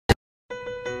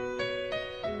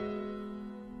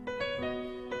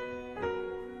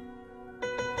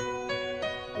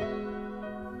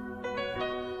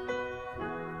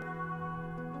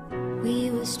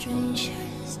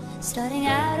strangers starting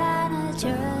out on a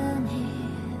journey,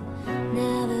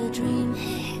 never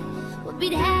dreaming what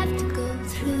we'd have to go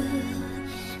through.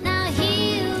 Now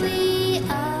here we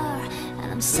are,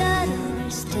 and I'm suddenly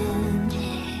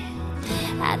standing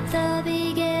at the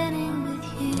beginning with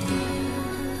you.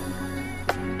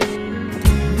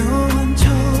 No one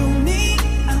told me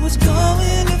I was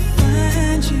going to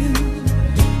find you.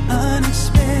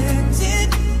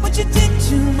 Unexpected, what you did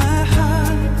to my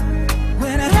heart.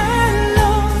 When I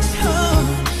lost hope,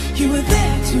 you were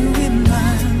there to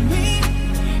remind me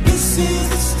this is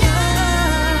the start.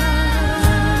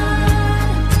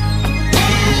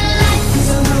 And life is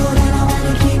a road and I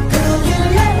wanna keep going.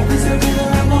 Life is a river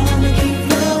I wanna keep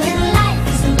flowing. Life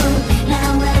is a road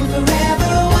now and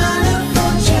forever,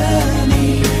 wonderful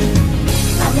journey.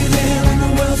 I'll be there when the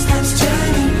world stops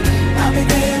turning. I'll be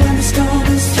there when the storm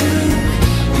is through.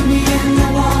 In the end I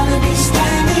wanna be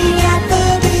standing at the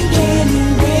beginning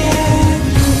with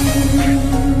you.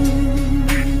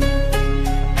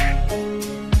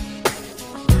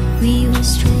 We were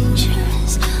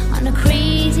strangers on a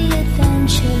crazy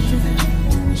adventure,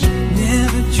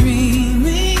 Never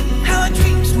dreaming how our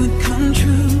dreams would come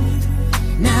true.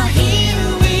 Now here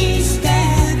we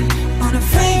stand,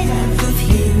 unafraid of the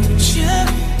future,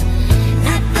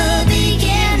 at the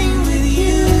beginning with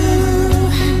you.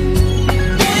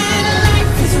 And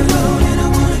life is a road and I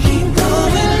wanna keep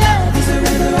going. Love is a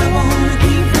river I wanna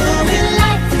keep flowing.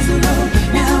 Life is a road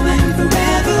now and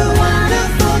forever,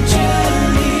 wonderful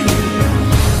journey.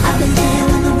 I'll be there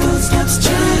when the world stops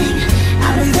turning.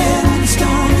 I'll be there when the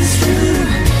storm is through.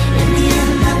 In the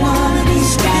end I wanna be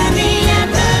standing at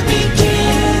the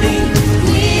beginning with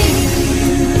you.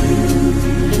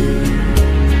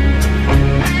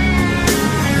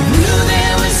 Knew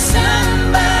there was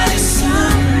somebody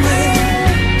somewhere.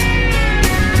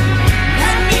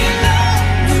 Let me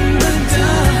love in the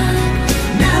dark.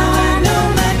 Now I know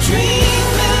my dream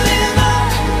will live on.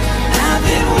 I've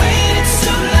been waiting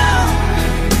so long.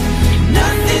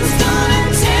 Nothing's gonna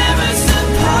tear us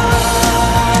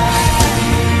apart.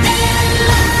 And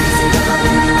life is a road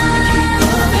and I wanna keep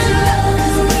going. Love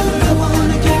is a river I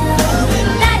wanna keep flowing.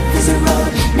 Life is a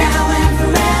road now and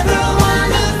forever,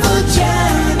 wonderful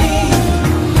journey.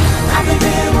 I'll be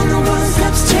there when the world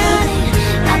stops turning.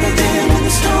 I'll be there when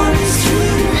the storm is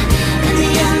through. In the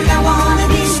end I wanna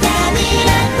be standing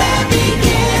at the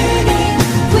beginning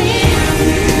with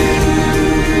you.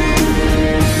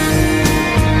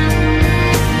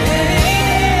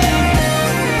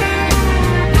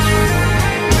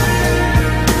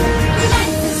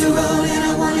 Life is a road and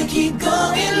I wanna keep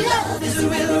going. Love is a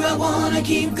river I wanna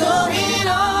keep going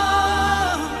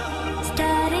on.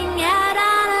 starting out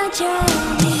on a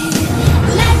journey.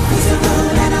 Life is a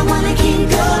road and I wanna keep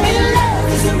going. Love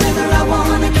is a river I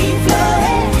wanna keep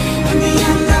flowing. In the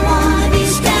end I wanna be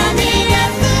standing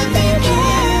at the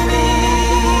beginning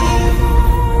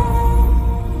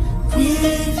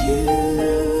with you.